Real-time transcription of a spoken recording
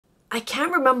I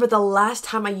can't remember the last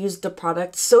time I used a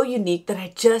product so unique that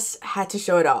I just had to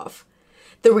show it off.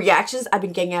 The reactions I've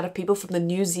been getting out of people from the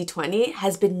new Z20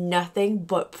 has been nothing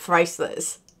but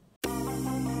priceless.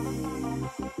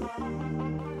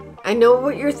 I know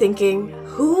what you're thinking.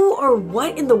 Who or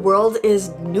what in the world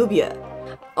is Nubia?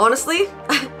 Honestly,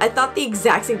 I thought the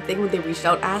exact same thing when they reached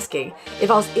out asking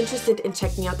if I was interested in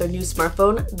checking out their new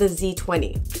smartphone, the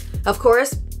Z20. Of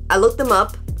course, I looked them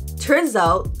up. Turns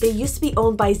out they used to be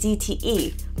owned by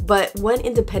ZTE, but went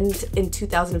independent in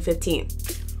 2015.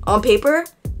 On paper,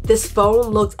 this phone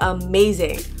looked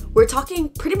amazing. We're talking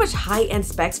pretty much high-end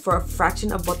specs for a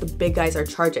fraction of what the big guys are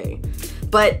charging.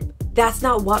 But that's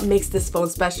not what makes this phone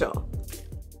special.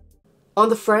 On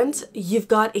the front, you've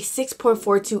got a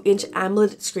 6.42-inch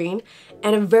AMOLED screen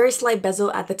and a very slight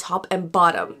bezel at the top and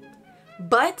bottom.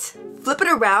 But flip it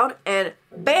around and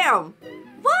bam!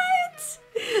 What?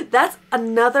 That's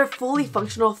another fully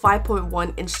functional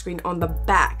 5.1-inch screen on the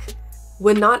back.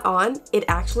 When not on, it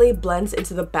actually blends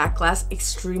into the back glass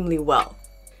extremely well.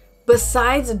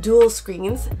 Besides dual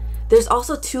screens, there's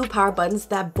also two power buttons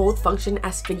that both function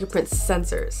as fingerprint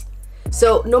sensors.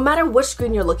 So no matter which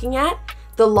screen you're looking at,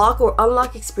 the lock or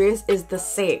unlock experience is the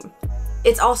same.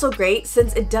 It's also great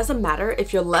since it doesn't matter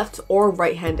if you're left or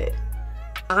right-handed.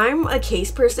 I'm a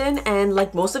case person, and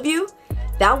like most of you,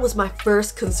 that was my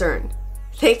first concern.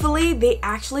 Thankfully, they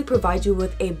actually provide you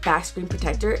with a back screen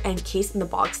protector and case in the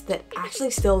box that actually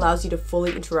still allows you to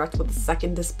fully interact with the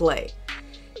second display.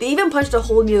 They even punched a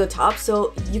hole near the top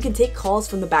so you can take calls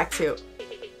from the back too.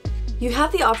 You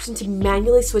have the option to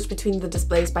manually switch between the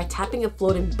displays by tapping a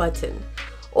floating button,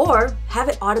 or have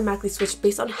it automatically switch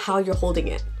based on how you're holding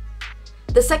it.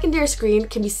 The secondary screen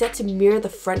can be set to mirror the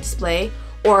front display,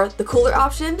 or the cooler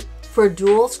option for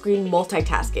dual screen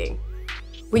multitasking.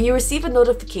 When you receive a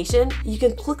notification, you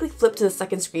can quickly flip to the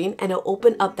second screen and it'll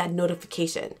open up that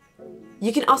notification.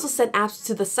 You can also send apps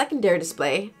to the secondary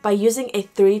display by using a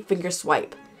 3-finger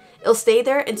swipe. It'll stay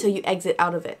there until you exit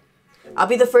out of it. I'll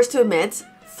be the first to admit,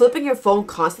 flipping your phone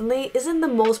constantly isn't the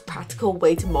most practical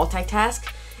way to multitask,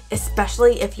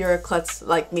 especially if you're a klutz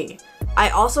like me. I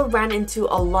also ran into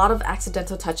a lot of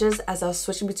accidental touches as I was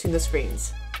switching between the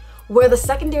screens. Where the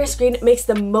secondary screen makes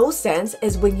the most sense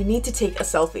is when you need to take a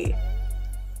selfie.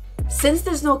 Since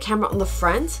there's no camera on the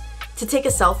front, to take a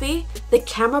selfie, the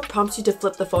camera prompts you to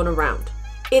flip the phone around.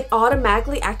 It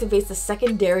automatically activates the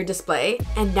secondary display,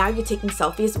 and now you're taking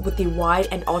selfies with the wide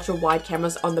and ultra wide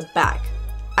cameras on the back.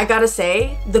 I gotta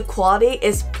say, the quality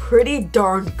is pretty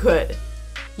darn good.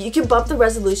 You can bump the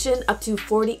resolution up to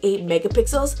 48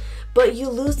 megapixels, but you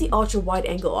lose the ultra wide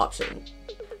angle option.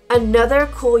 Another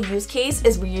cool use case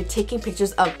is when you're taking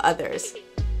pictures of others.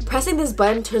 Pressing this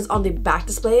button turns on the back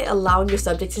display, allowing your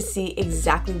subject to see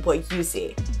exactly what you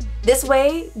see. This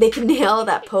way, they can nail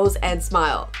that pose and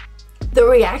smile. The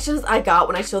reactions I got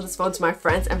when I showed this phone to my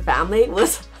friends and family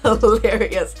was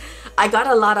hilarious. I got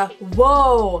a lot of,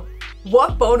 "Whoa,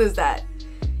 what phone is that?"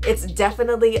 It's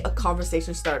definitely a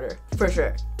conversation starter, for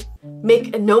sure.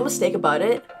 Make no mistake about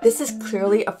it, this is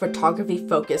clearly a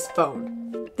photography-focused phone.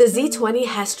 The Z20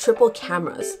 has triple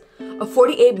cameras, a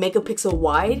 48 megapixel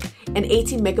wide, an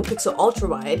 18 megapixel ultra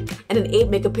wide, and an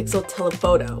 8 megapixel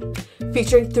telephoto,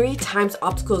 featuring 3 times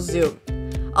optical zoom.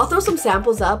 I'll throw some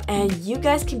samples up and you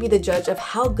guys can be the judge of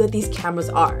how good these cameras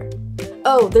are.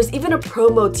 Oh, there's even a pro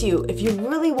mode too if you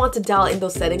really want to dial in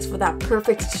those settings for that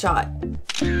perfect shot.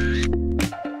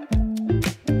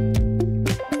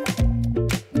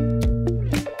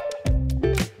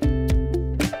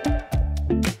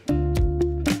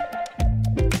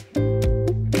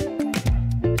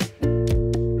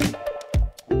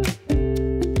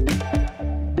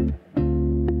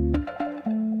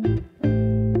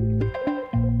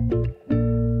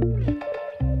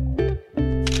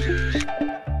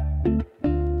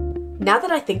 Now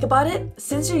that I think about it,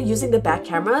 since you're using the back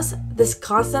cameras, this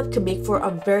concept can make for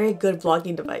a very good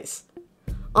vlogging device.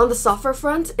 On the software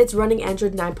front, it's running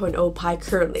Android 9.0 Pie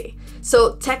currently,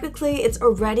 so technically it's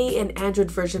already an Android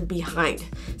version behind,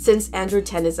 since Android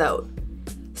 10 is out.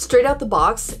 Straight out the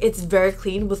box, it's very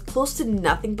clean with close to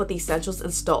nothing but the essentials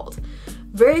installed.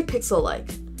 Very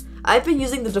pixel-like. I've been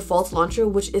using the default launcher,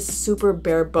 which is super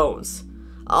bare bones.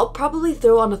 I'll probably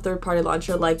throw on a third-party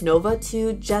launcher like Nova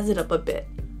to jazz it up a bit.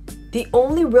 The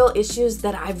only real issues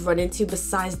that I've run into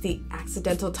besides the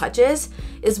accidental touches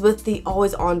is with the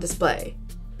always-on display.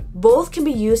 Both can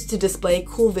be used to display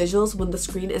cool visuals when the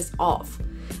screen is off,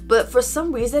 but for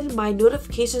some reason my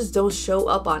notifications don't show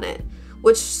up on it,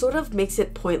 which sort of makes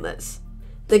it pointless.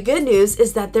 The good news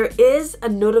is that there is a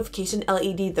notification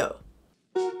LED though.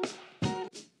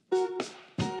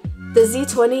 The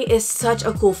Z20 is such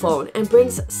a cool phone and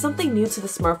brings something new to the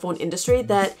smartphone industry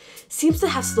that seems to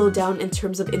have slowed down in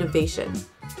terms of innovation.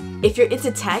 If you're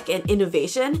into tech and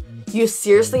innovation, you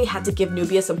seriously have to give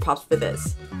Nubia some props for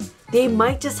this. They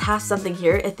might just have something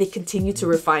here if they continue to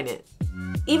refine it.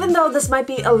 Even though this might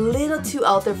be a little too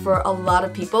out there for a lot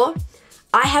of people,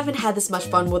 I haven't had this much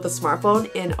fun with a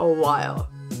smartphone in a while.